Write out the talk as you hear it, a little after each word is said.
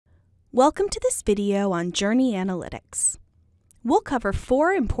Welcome to this video on Journey Analytics. We'll cover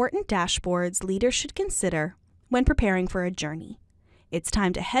 4 important dashboards leaders should consider when preparing for a journey. It's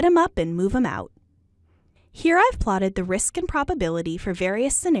time to head 'em up and move 'em out. Here I've plotted the risk and probability for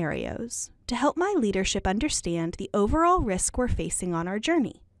various scenarios to help my leadership understand the overall risk we're facing on our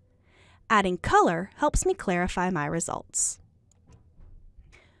journey. Adding color helps me clarify my results.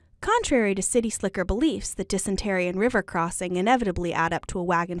 Contrary to city slicker beliefs that dysentery and river crossing inevitably add up to a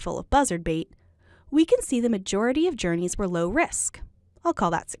wagon full of buzzard bait, we can see the majority of journeys were low risk. I'll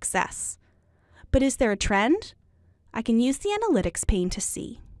call that success. But is there a trend? I can use the analytics pane to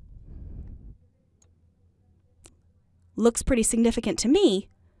see. Looks pretty significant to me,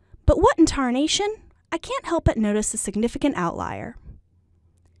 but what in tarnation? I can't help but notice a significant outlier.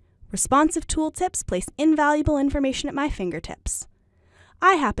 Responsive tooltips place invaluable information at my fingertips.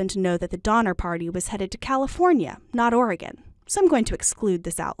 I happen to know that the Donner Party was headed to California, not Oregon, so I'm going to exclude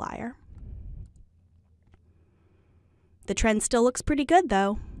this outlier. The trend still looks pretty good,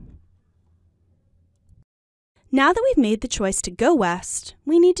 though. Now that we've made the choice to go west,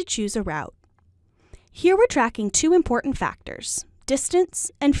 we need to choose a route. Here we're tracking 2 important factors, distance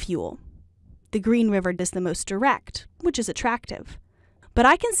and fuel. The Green River is the most direct, which is attractive. But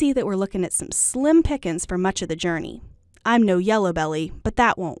I can see that we're looking at some slim pickings for much of the journey. I'm no yellow belly, but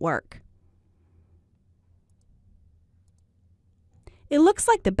that won't work. It looks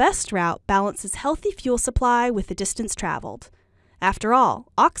like the best route balances healthy fuel supply with the distance traveled. After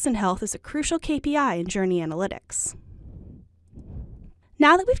all, oxen health is a crucial KPI in Journey Analytics.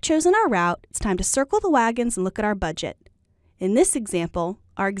 Now that we've chosen our route, it's time to circle the wagons and look at our budget. In this example,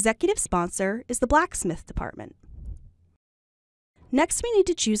 our executive sponsor is the blacksmith department. Next, we need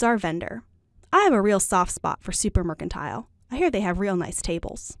to choose our vendor. I have a real soft spot for Super Mercantile. I hear they have real nice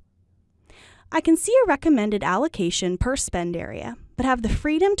tables. I can see a recommended allocation per spend area, but have the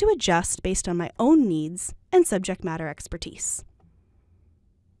freedom to adjust based on my own needs and subject matter expertise.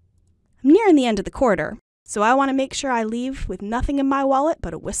 I'm nearing the end of the quarter, so I want to make sure I leave with nothing in my wallet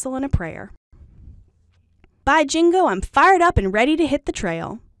but a whistle and a prayer. By jingo, I'm fired up and ready to hit the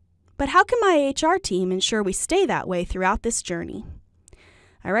trail. But how can my HR team ensure we stay that way throughout this journey?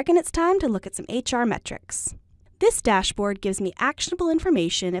 I reckon it's time to look at some HR metrics. This dashboard gives me actionable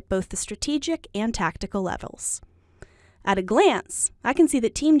information at both the strategic and tactical levels. At a glance, I can see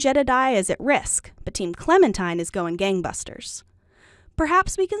that Team Jedediah is at risk, but Team Clementine is going gangbusters.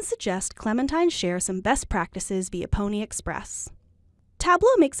 Perhaps we can suggest Clementine share some best practices via Pony Express.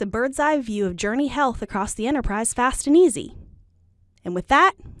 Tableau makes a bird's eye view of journey health across the enterprise fast and easy. And with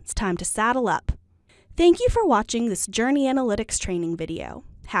that, it's time to saddle up. Thank you for watching this Journey Analytics training video.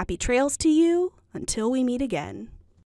 Happy trails to you until we meet again.